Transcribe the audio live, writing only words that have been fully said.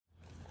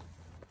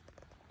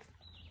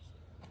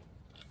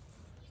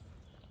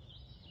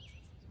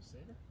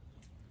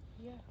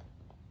Yeah.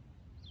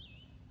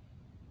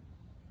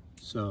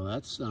 So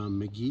that's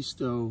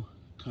Megisto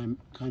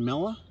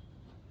chimella.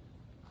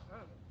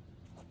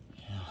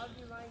 Yeah. I'd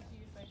be lying to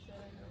you if I said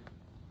I know.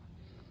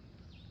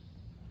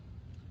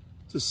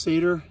 It's a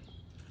satyr.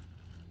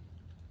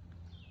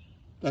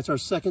 That's our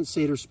second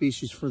satyr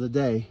species for the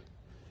day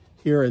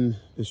here in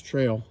this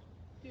trail.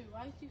 Dude,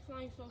 why is he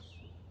flying so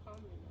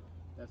calmly now?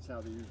 That's how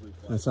they usually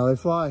fly. That's how they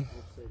fly.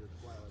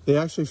 They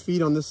actually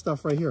feed on this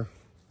stuff right here.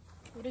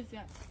 What is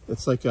that?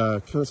 It's like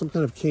some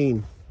kind of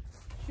cane.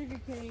 Sugar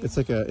cane. It's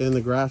like in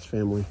the grass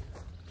family.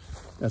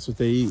 That's what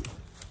they eat.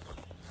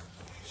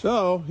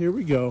 So here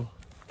we go.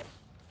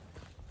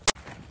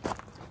 I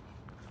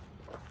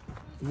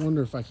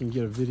wonder if I can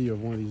get a video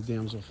of one of these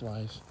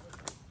damselflies.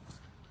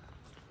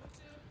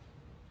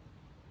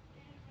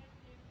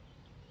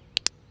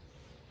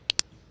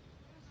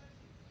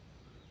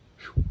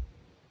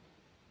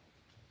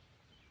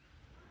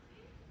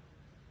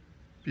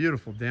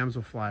 Beautiful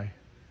damselfly.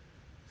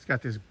 It's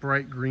got this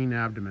bright green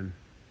abdomen.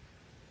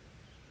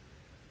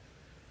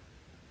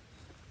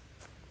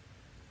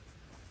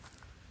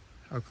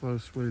 How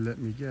close will he let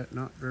me get?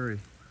 Not very.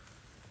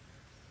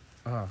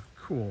 Ah,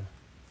 cool.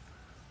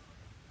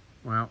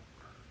 Well.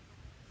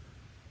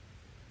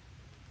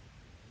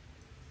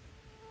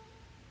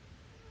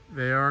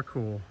 They are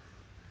cool.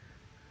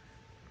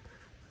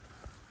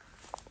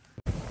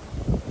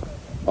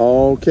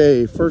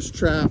 Okay, first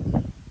trap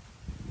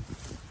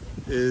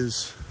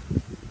is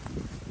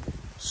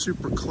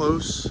super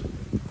close.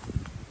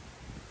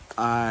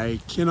 I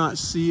cannot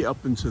see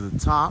up into the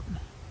top.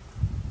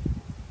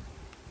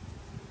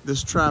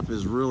 This trap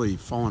is really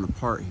falling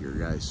apart here,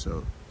 guys,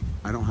 so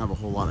I don't have a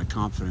whole lot of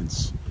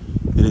confidence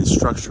in its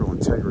structural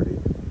integrity.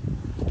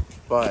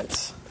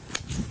 But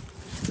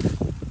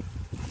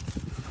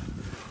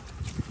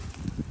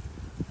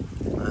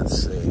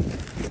let's see.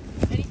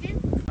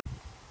 Anything?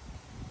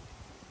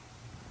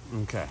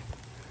 Okay.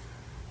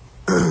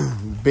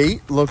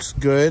 Bait looks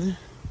good.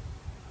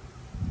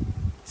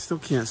 Still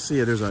can't see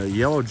it. There's a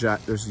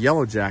there's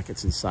yellow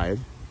jackets inside,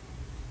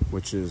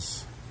 which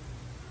is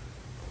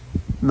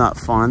not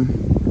fun.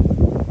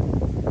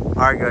 All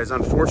right, guys,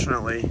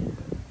 unfortunately,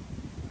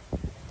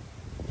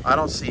 I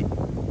don't see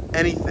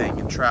anything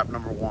in trap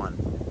number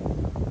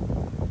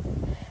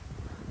 1.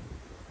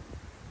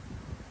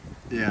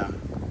 Yeah.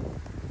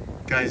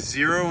 Guys,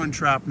 0 in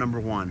trap number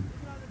 1.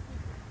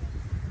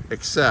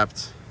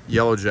 Except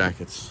yellow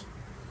jackets.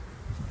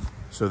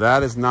 So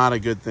that is not a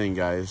good thing,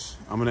 guys.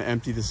 I'm gonna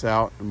empty this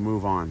out and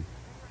move on.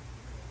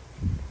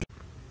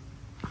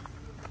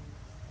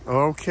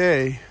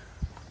 Okay.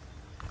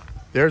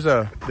 There's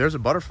a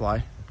butterfly.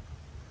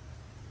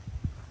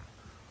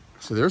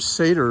 So there's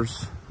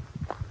satyrs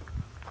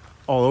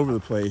all over the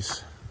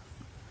place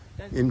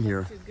in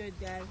here. Too good,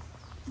 Dad.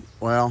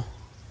 Well,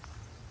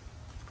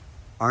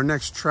 our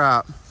next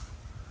trap,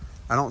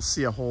 I don't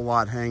see a whole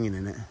lot hanging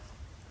in it.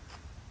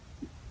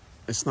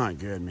 It's not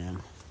good,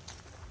 man.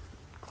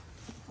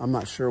 I'm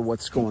not sure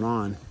what's going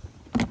on.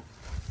 I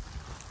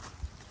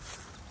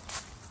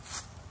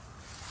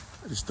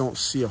just don't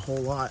see a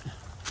whole lot.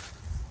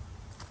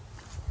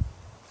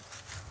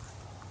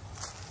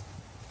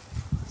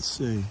 Let's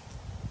see.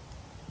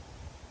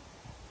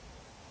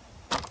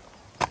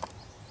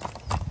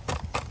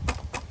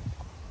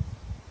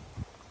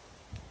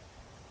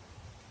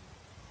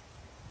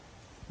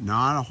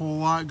 Not a whole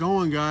lot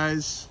going,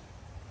 guys.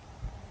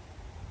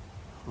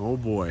 Oh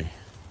boy.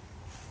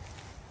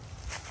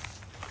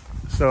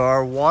 So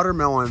our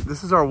watermelon,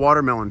 this is our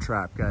watermelon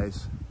trap,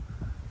 guys.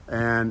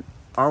 And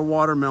our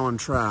watermelon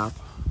trap,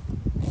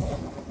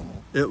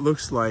 it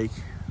looks like,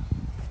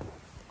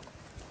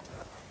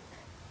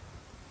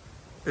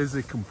 is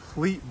a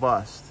complete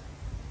bust.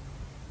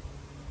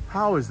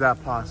 How is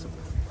that possible?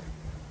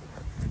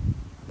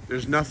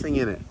 There's nothing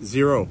in it.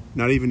 0,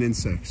 not even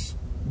insects.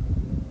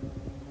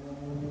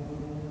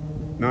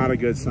 Not a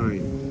good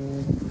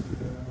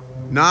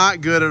sign.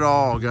 Not good at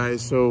all,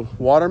 guys. So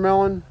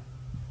watermelon,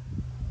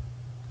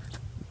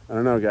 I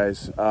don't know,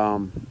 guys.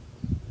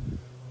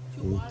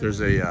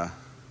 There's a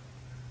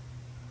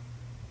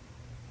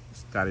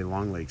daddy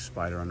long-legged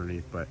spider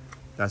underneath, but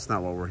that's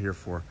not what we're here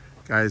for.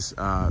 Guys,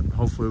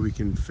 hopefully we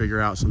can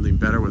figure out something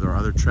better with our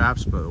other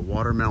traps, but the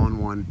watermelon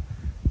one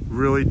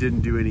really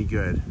didn't do any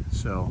good.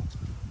 So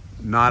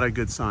not a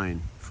good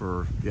sign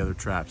for the other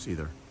traps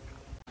either.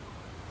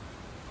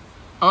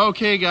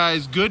 Okay,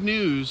 guys, good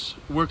news.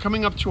 We're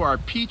coming up to our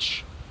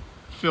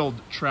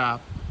peach-filled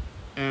trap,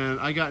 and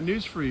I got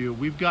news for you.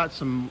 We've got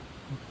some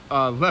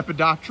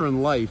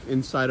Lepidopteran life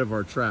inside of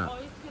our trap. Oh,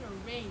 it's gonna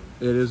rain.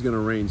 It is gonna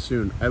rain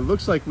soon. It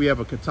looks like we have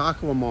a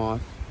catacola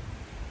moth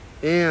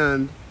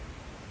and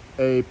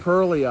a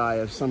pearly eye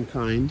of some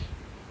kind.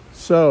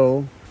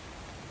 So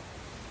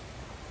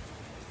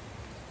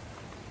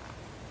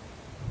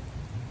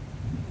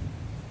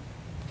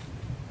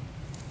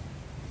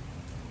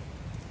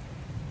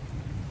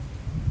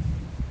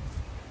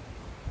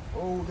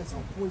oh, that's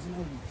all poison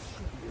ivy.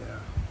 Yeah.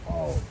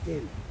 Oh,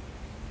 damn.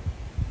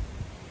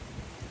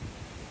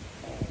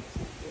 Oh, that's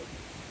not good.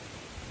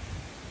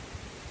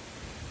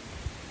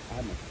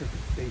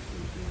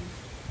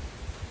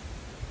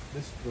 the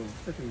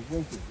freaking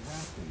rope is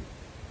wrapping.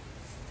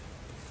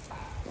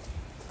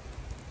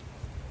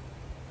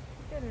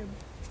 Look at him.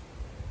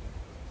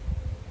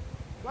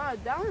 Wow,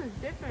 that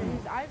one's different.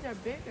 His eyes are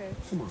bigger.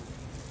 Come on.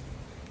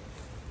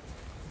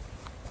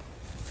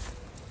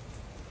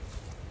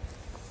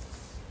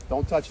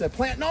 Don't touch that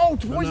plant. No,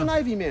 poison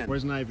ivy, man.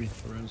 Poison ivy,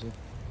 Lorenzo.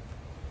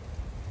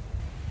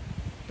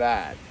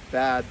 Bad,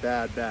 bad,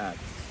 bad, bad.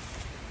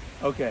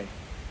 Okay.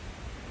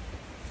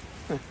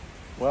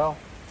 Well,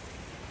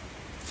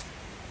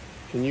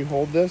 can you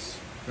hold this?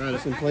 Got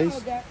it. In place?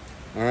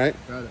 All right.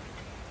 Got it.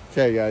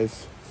 Okay,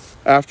 guys.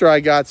 After I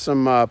got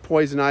some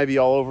poison ivy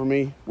all over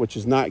me, which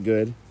is not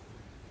good,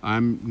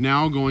 I'm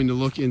now going to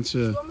look into...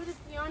 You want me to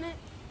pee on it?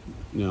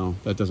 No,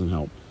 that doesn't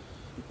help.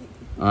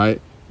 All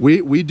right.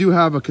 We do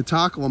have a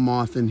catacola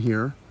moth in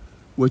here,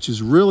 which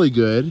is really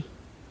good.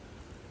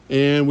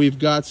 And we've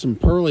got some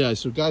pearly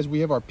eyes. So guys, we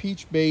have our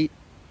peach bait.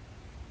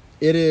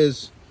 It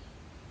is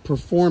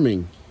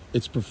performing.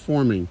 It's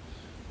performing.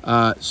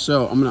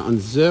 So I'm gonna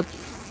unzip.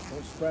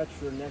 Don't scratch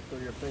your neck or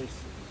your face.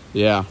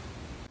 Yeah.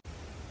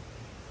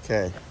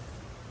 Okay.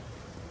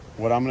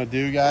 What I'm gonna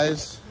do,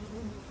 guys,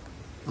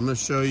 I'm gonna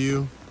show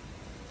you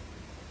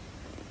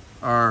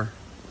our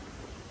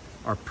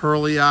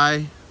pearly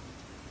eye.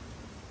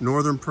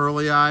 Northern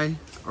pearly eye,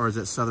 or is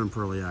it southern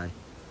pearly eye?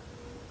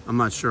 I'm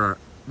not sure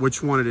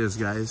which one it is,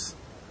 guys.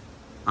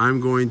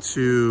 I'm going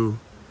to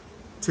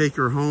take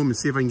her home and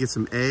see if I can get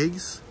some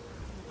eggs.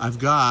 I've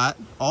got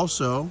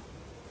also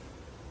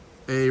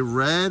a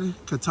red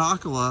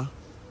catacola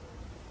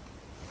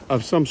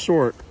of some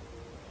sort.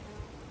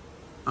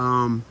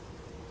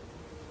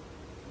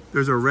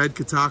 There's a red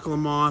catacola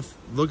moth.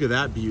 Look at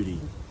that beauty.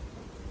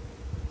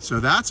 So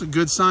that's a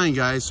good sign,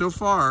 guys. So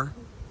far,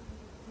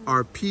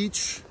 our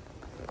peach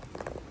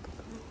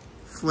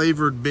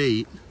flavored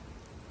bait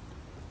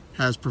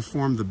has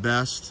performed the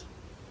best.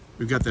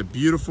 We've got that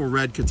beautiful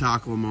red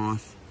catacola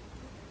moth,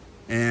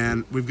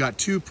 and we've got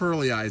 2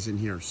 pearly eyes in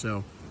here.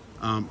 So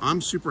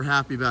I'm super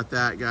happy about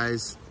that,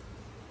 guys.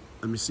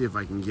 Let me see if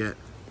I can get...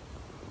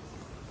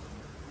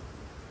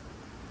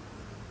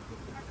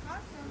 I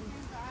caught something,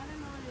 but I don't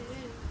know what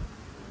it is.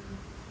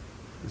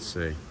 Let's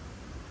see.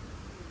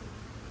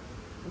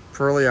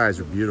 Pearly eyes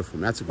are beautiful.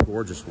 That's a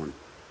gorgeous one.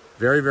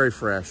 Very, very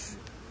fresh.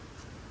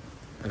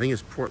 I think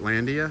it's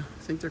Portlandia, I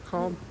think they're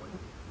called.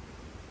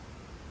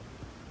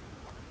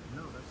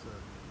 No, that's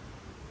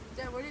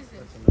Dad, what is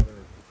it?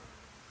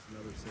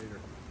 another satyr.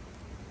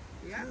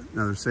 Yeah?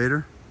 Another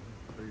satyr.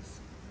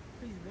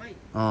 He's white.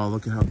 Oh,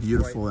 look at how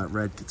beautiful that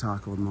red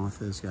catacola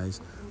moth is,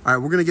 guys. All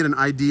right, we're gonna get an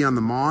ID on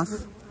the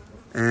moth,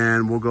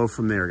 and we'll go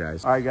from there,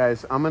 guys. All right,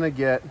 guys, I'm gonna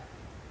get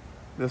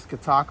this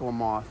catacola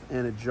moth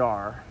in a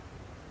jar,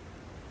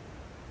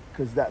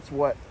 because that's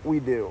what we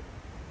do.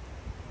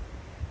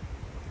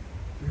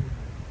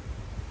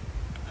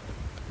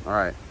 All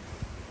right,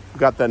 we've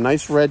got that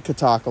nice red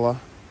catacola,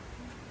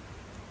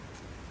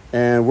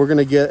 and we're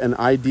gonna get an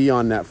ID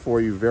on that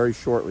for you very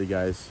shortly,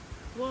 guys.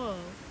 Whoa.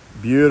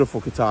 Beautiful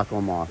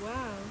catacola moth.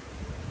 Wow.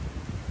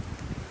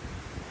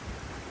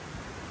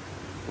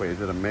 Wait,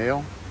 is it a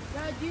male?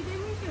 Dad, do you think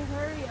we should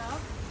hurry up?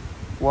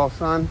 Well,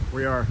 son,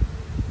 We are.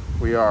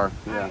 we are,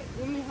 yeah. Alright,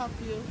 let me help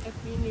you if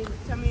you need,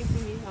 tell me if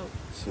you need help.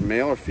 It's a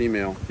male or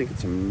female? I think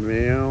it's a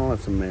male.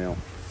 It's a male.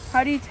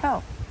 How do you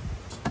tell?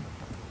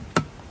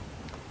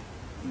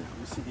 Let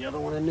me see the other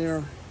one in there.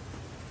 I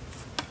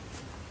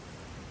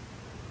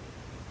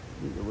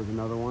think there was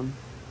another one.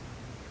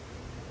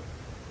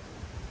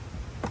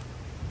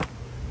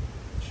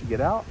 Did she get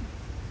out?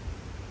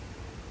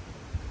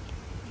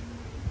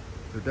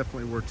 There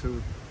definitely were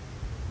 2.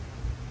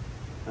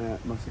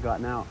 It must have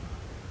gotten out.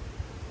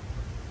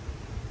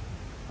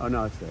 Oh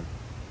no, it's there.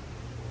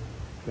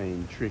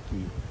 Playing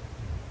tricky.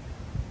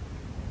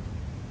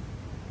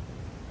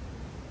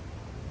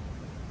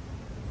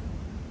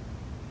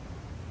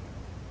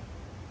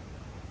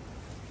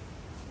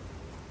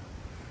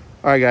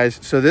 All right, guys,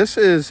 so this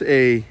is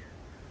a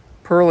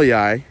pearly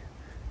eye,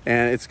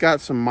 and it's got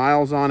some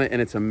miles on it,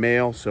 and it's a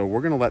male, so we're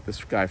gonna let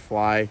this guy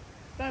fly.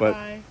 Bye-bye. But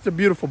it's a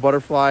beautiful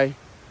butterfly,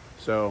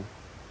 so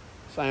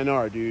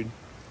sayonara, dude.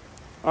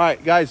 All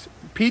right, guys,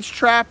 peach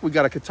trap, we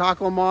got a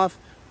catacola moth,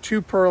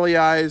 2 pearly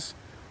eyes.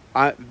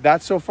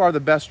 That's so far the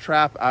best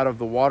trap out of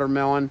the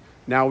watermelon.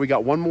 Now we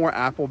got one more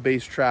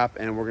apple-based trap,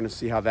 and we're gonna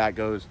see how that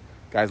goes.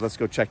 Guys, let's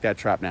go check that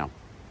trap now.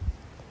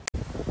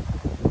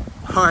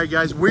 All right,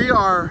 guys, we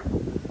are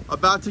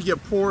about to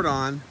get poured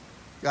on.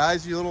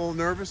 Guys, you a little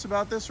nervous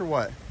about this or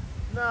what?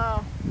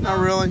 No. Not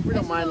really. We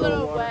don't mind a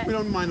little wet. We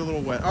don't mind a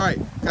little wet. All right,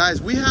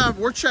 guys,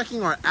 we're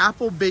checking our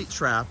apple bait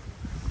trap.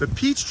 The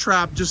peach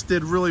trap just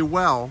did really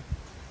well.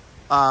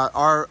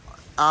 Our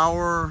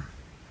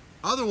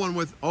other one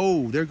with,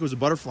 oh, there goes a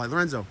butterfly.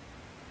 Lorenzo,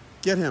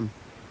 get him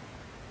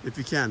if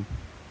you can.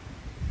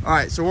 All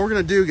right, so what we're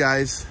gonna do,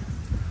 guys,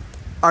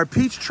 our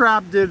peach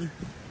trap did,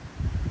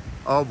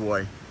 oh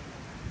boy.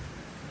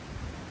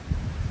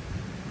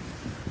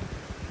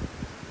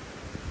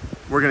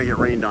 We're gonna get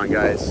rained on,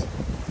 guys.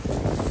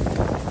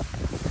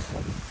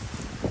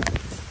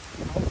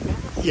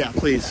 Yeah,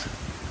 please.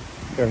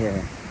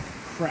 Here.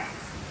 crap.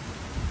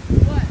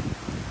 What?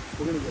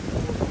 We're gonna get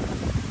bored.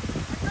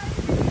 I thought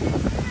you said you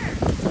didn't care.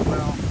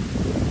 Well,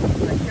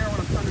 I care when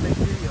I'm trying to make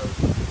videos.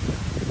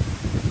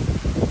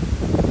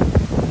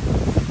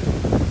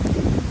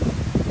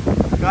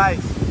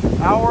 Guys,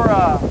 our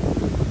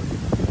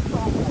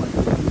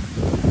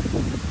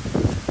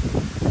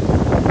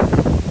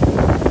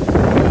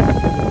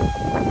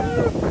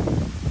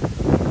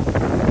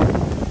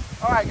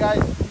all right,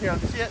 guys, here,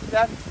 see it?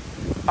 That's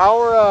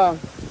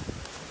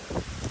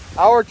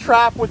our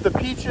trap with the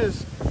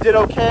peaches did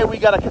okay. We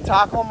got a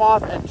catacola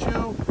moth and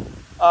 2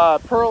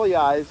 pearly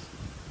eyes.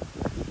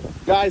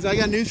 Guys, I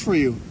got news for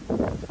you.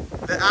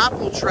 The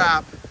apple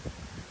trap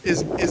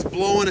is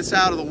blowing us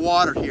out of the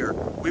water here.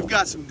 We've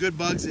got some good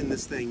bugs in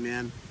this thing,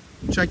 man.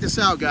 Check this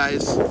out,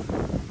 guys.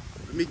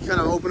 Let me kind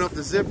of open up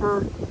the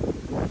zipper.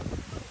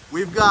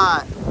 We've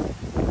got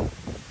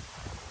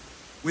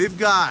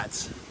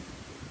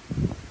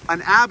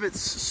an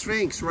Abbott's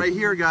Sphinx right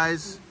here,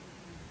 guys.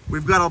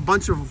 We've got a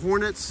bunch of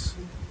hornets.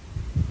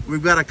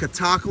 We've got a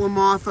catacola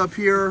moth up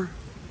here.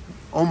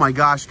 Oh my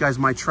gosh, guys,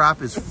 my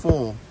trap is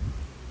full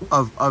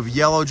of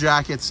yellow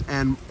jackets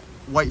and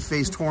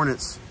white-faced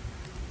hornets.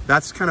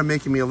 That's kind of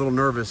making me a little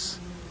nervous.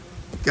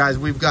 Guys,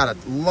 we've got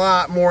a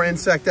lot more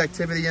insect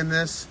activity in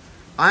this.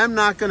 I am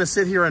not gonna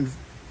sit here and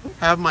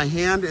have my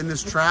hand in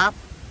this trap,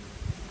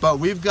 but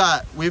we've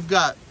got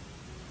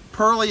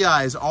pearly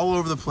eyes all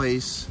over the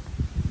place.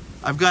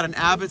 I've got an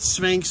Abbott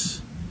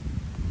Sphinx,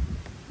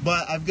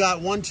 but I've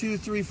got 1, 2,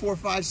 3, 4,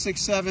 5,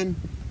 6, 7,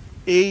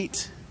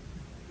 8,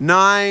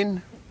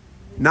 9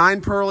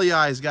 pearly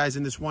eyes, guys,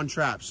 in this one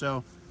trap.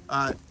 So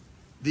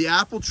the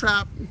apple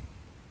trap,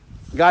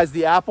 guys,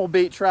 the apple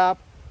bait trap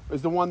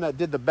is the one that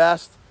did the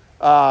best.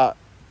 Hope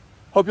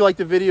you liked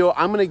the video.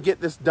 I'm gonna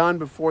get this done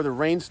before the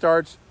rain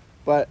starts,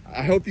 but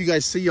I hope you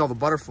guys see all the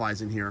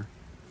butterflies in here.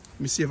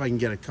 Let me see if I can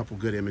get a couple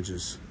good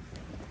images.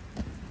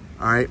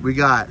 All right, we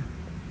got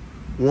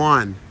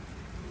 1,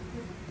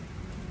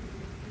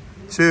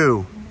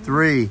 2,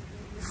 3,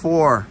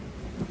 4,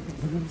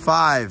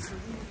 5,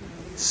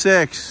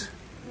 6,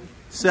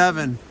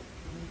 7,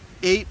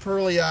 8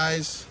 pearly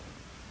eyes.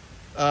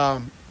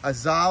 A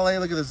Zale,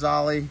 look at the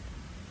Zale.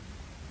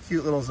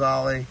 Cute little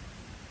Zale.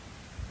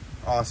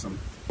 Awesome.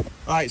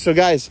 All right, so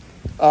guys,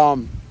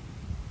 hope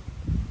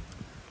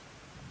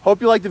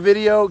you liked the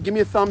video. Give me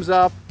a thumbs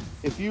up.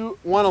 If you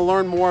want to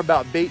learn more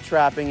about bait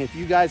trapping, if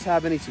you guys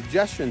have any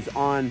suggestions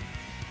on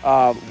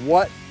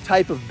what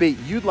type of bait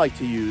you'd like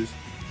to use,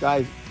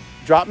 guys,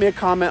 drop me a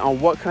comment on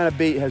what kind of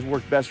bait has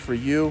worked best for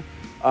you.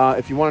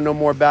 If you want to know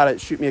more about it,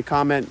 shoot me a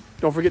comment.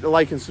 Don't forget to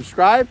like and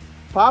subscribe.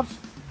 Pops,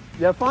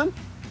 you have fun?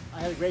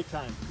 I had a great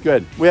time.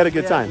 Good. We had a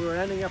good time. We were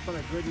ending up on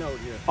a good note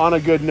here. On a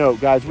good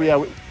note, guys.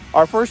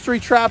 Our first 3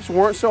 traps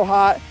weren't so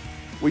hot.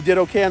 We did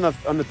okay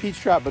on the peach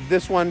trap, but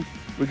this one,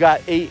 we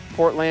got 8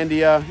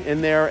 Portlandia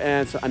in there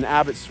and it's an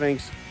Abbott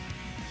Sphinx.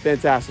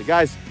 Fantastic.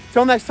 Guys,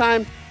 till next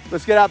time,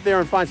 let's get out there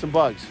and find some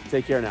bugs.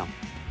 Take care now.